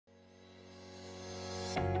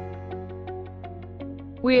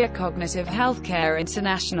We're Cognitive Healthcare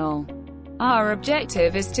International. Our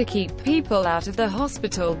objective is to keep people out of the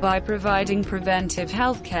hospital by providing preventive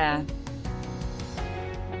healthcare.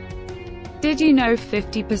 Did you know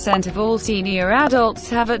 50% of all senior adults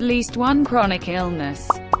have at least one chronic illness?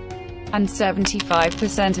 And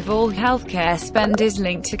 75% of all healthcare spend is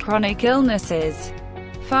linked to chronic illnesses.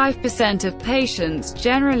 5% of patients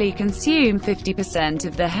generally consume 50%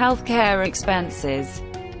 of the healthcare expenses.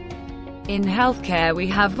 In healthcare, we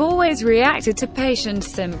have always reacted to patient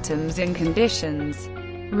symptoms and conditions,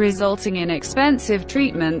 resulting in expensive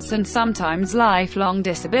treatments and sometimes lifelong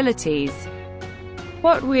disabilities.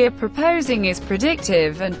 What we're proposing is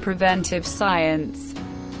predictive and preventive science,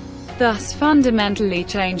 thus fundamentally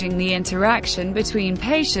changing the interaction between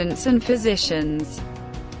patients and physicians.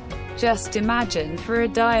 Just imagine, for a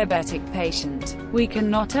diabetic patient, we can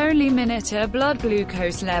not only monitor blood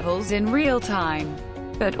glucose levels in real time,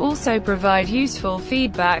 but also provide useful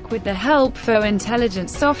feedback with the help of intelligent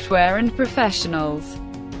software and professionals.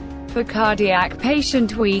 For cardiac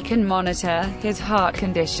patient, we can monitor his heart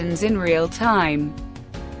conditions in real time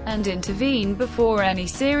and intervene before any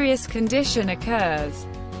serious condition occurs.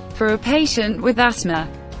 For a patient with asthma,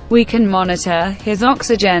 we can monitor his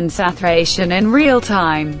oxygen saturation in real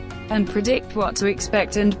time and predict what to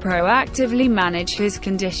expect and proactively manage his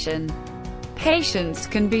condition. Patients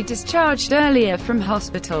can be discharged earlier from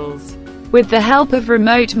hospitals with the help of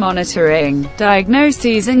remote monitoring,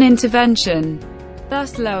 diagnoses and intervention,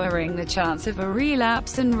 thus lowering the chance of a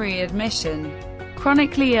relapse and readmission.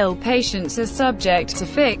 Chronically ill patients are subject to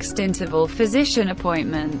fixed-interval physician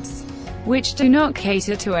appointments, which do not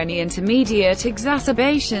cater to any intermediate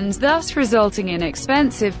exacerbations, thus resulting in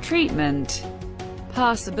expensive treatment.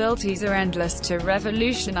 Possibilities are endless to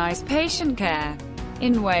revolutionize patient care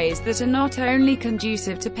in ways that are not only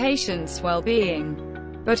conducive to patients' well-being,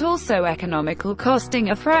 but also economical,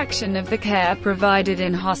 costing a fraction of the care provided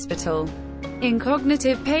in hospital. In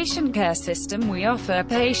Cognitive Patient Care System, we offer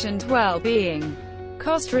patient well-being,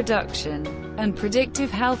 cost reduction, and predictive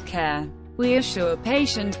health care. We assure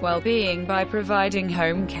patient well-being by providing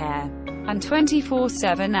home care and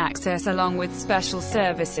 24/7 access along with special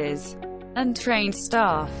services and trained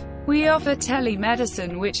staff. We offer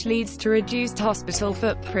telemedicine, which leads to reduced hospital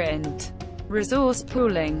footprint, resource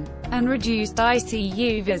pooling, and reduced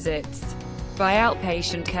ICU visits. By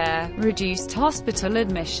outpatient care, reduced hospital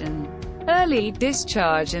admission, early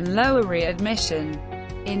discharge and lower readmission.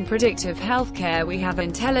 In predictive healthcare, we have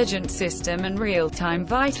intelligent system and real-time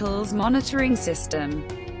vitals monitoring system.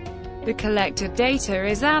 The collected data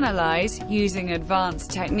is analyzed using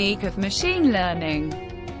advanced technique of machine learning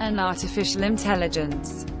and artificial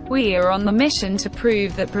intelligence. We are on the mission to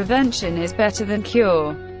prove that prevention is better than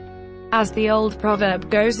cure. As the old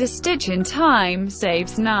proverb goes, a stitch in time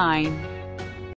saves 9.